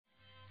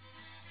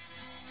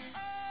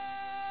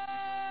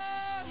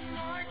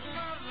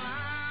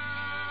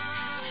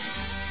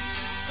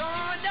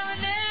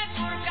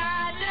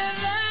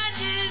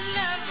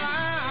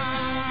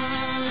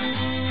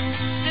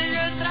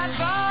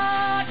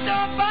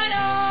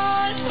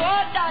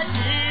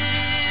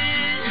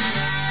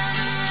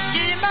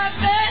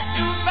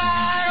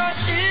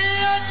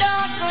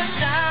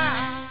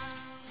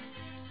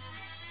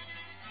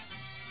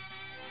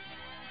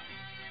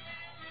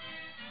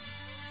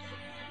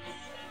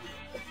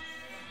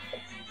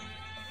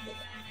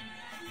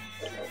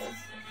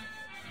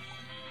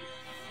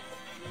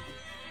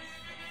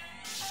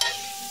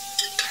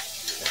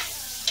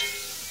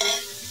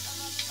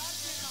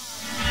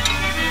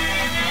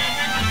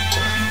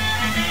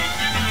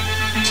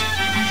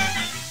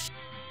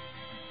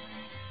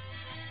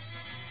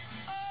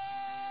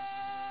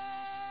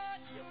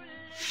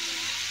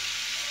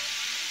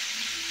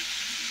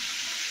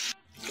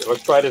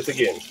let's try this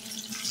again.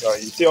 All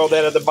right, you see all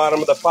that at the bottom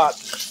of the pot?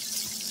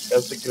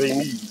 That's the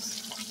grémise.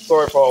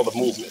 Sorry for all the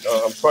movement.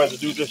 I'm trying to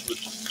do this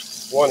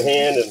with one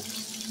hand, and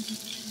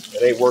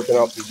it ain't working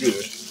out too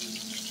good.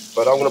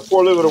 But I'm going to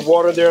pour a little bit of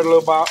water in there a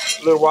little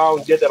while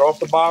and get that off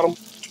the bottom.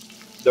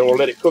 Then we'll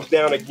let it cook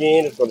down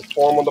again. It's going to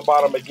form on the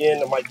bottom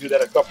again. I might do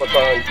that a couple of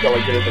times until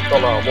I get it the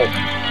color I want.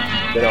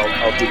 Then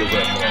I'll do the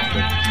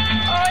rest.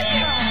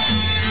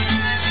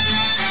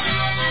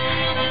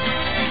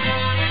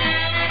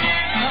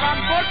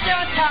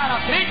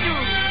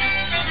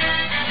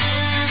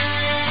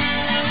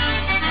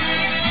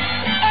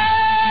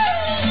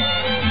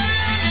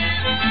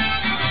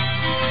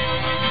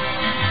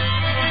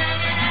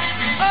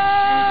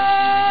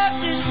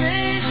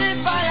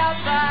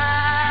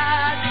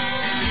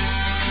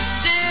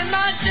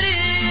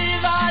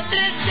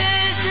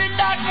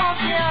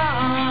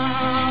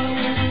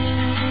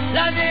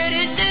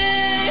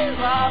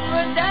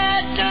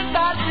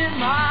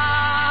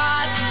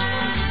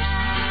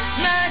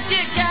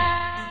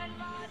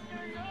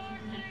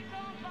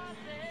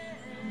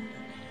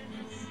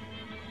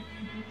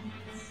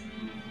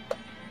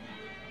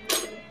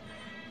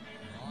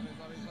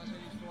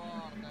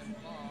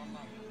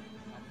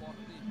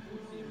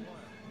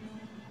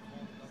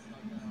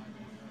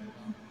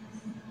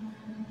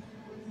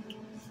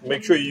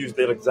 Make sure you use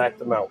that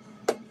exact amount.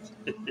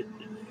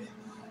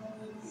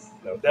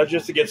 Now, that's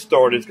just to get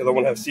started because I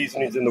want to have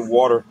seasonings in the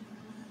water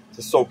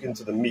to soak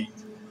into the meat.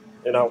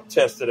 And I'll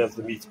test it as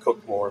the meat's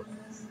cooked more.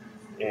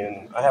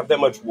 And I have that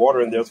much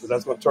water in there because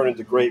that's going to turn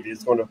into gravy.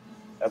 It's going to,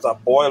 as I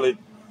boil it,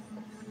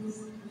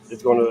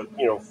 it's going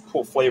to,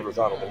 pull flavors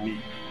out of the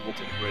meat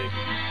into the gravy.